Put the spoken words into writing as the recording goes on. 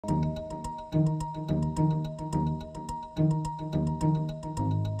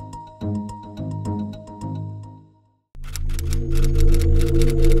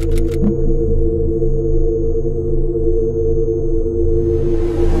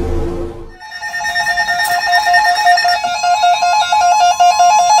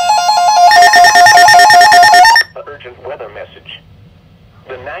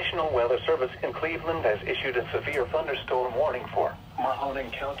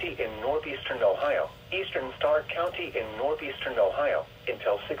County in northeastern Ohio, Eastern Stark County in northeastern Ohio,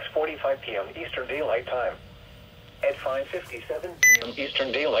 until 6:45 p.m. Eastern Daylight Time. At 5:57 p.m.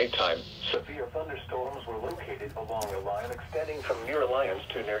 Eastern Daylight Time, severe thunderstorms were located along a line extending from near Alliance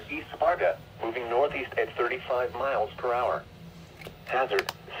to near East Sparta, moving northeast at 35 miles per hour.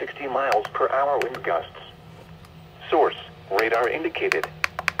 Hazard, 60 miles per hour wind gusts. Source, radar indicated.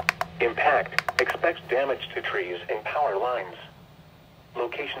 Impact, expects damage to trees and power lines.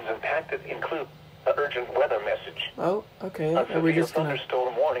 Locations impacted include an urgent weather message. Oh, okay. A Are we just gonna...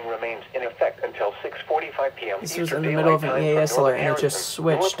 thunderstorm warning remains in effect until 6:45 p.m. This was in the middle of an EAS alert and it just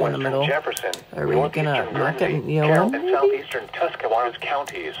switched in the middle. Are we gonna not get an EOM? And southeastern Tuscarawas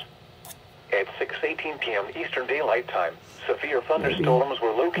counties. At 6:18 p.m. Eastern Daylight Time, severe thunderstorms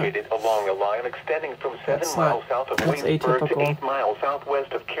were located along a line extending from 7 miles south of Waynesburg to 8 miles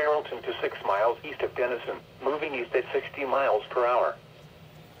southwest of Carrollton to 6 miles east of Denison, moving east at 60 miles per hour.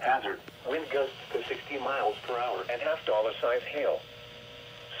 Hazard, wind gusts to 60 miles per hour and $half size hail.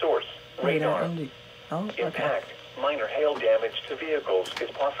 Source, radar. Oh, okay. Impact, minor hail damage to vehicles is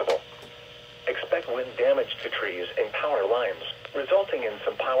possible. Expect wind damage to trees and power lines, resulting in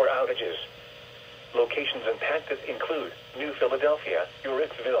some power outages. Locations impacted include New Philadelphia,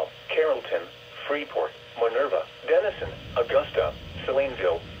 Uricksville, Carrollton, Freeport, Minerva, Denison, Augusta,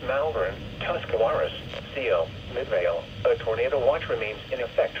 Salineville, Malvern, Tuscarawas, Seal, Midvale. A tornado watch remains in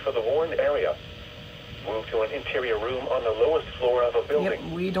effect for the warned area. Move to an interior room on the lowest floor of a building.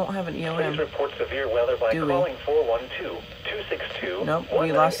 Yep, we don't have an EOM. Please report severe weather by calling 412-262-1988. Nope,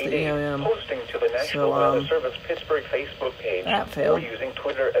 we lost the EOM. Posting to the National Weather Service Pittsburgh Facebook page. That failed. Or using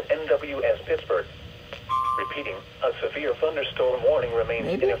Twitter at NWS Pittsburgh. Repeating, a severe thunderstorm warning remains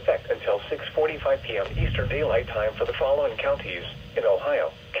in effect until 6:45 p.m. Eastern Daylight Time for the following counties in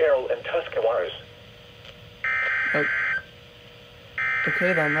Ohio, Carroll, and Tuscarawas.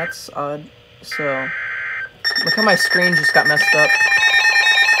 Okay then, that's odd. So, look how my screen just got messed up.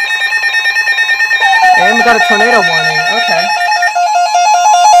 And we got a tornado warning. Okay.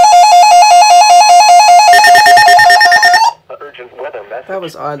 That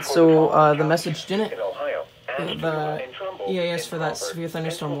was odd. So, the message didn't... The EAS for that severe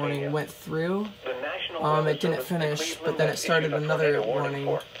thunderstorm warning went through. It didn't finish, but then it started another warning,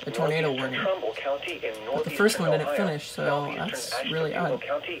 a tornado warning. But the first one didn't finish, so that's really odd.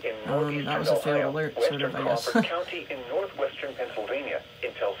 That was a failed alert, sort of, I guess. County in northwestern Pennsylvania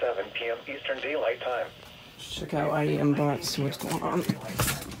until 7 p.m. Eastern Daylight Time. Check out IEM bots, see what's going on.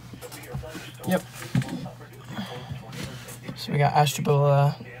 Yep. So we got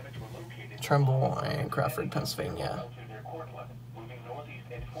Ashtabula, Trumbull, and Crawford, Pennsylvania.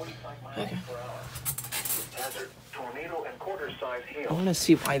 Okay. I want to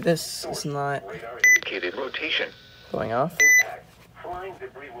see why this is not going off. Flying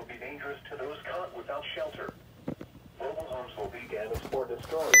debris will be dangerous to those caught without shelter. Mobile homes will be damaged or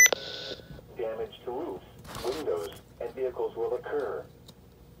destroyed. Damage to roofs, windows, and vehicles will occur.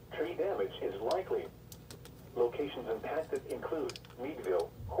 Tree damage is likely. Locations impacted include Meadville,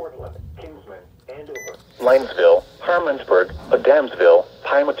 Cortland, Kingsman, Andover, Linesville, Harmonsburg, Adamsville,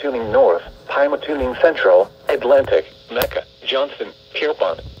 Pymatuning North, Pymatuning Central, Atlantic, Mecca, Johnston,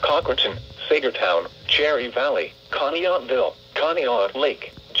 Pierpont, Cochranton, Sagertown, Cherry Valley, Conneautville, Conneaut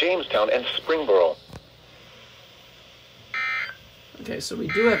Lake, Jamestown, and Springboro. Okay, so we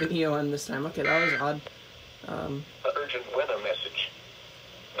do have an EOM this time. Okay, that was odd. An urgent weather message.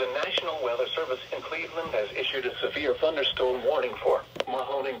 The National Weather Service in Cleveland has issued a severe thunderstorm warning for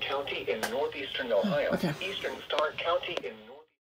Mahoning County in northeastern Ohio, Eastern Stark County in north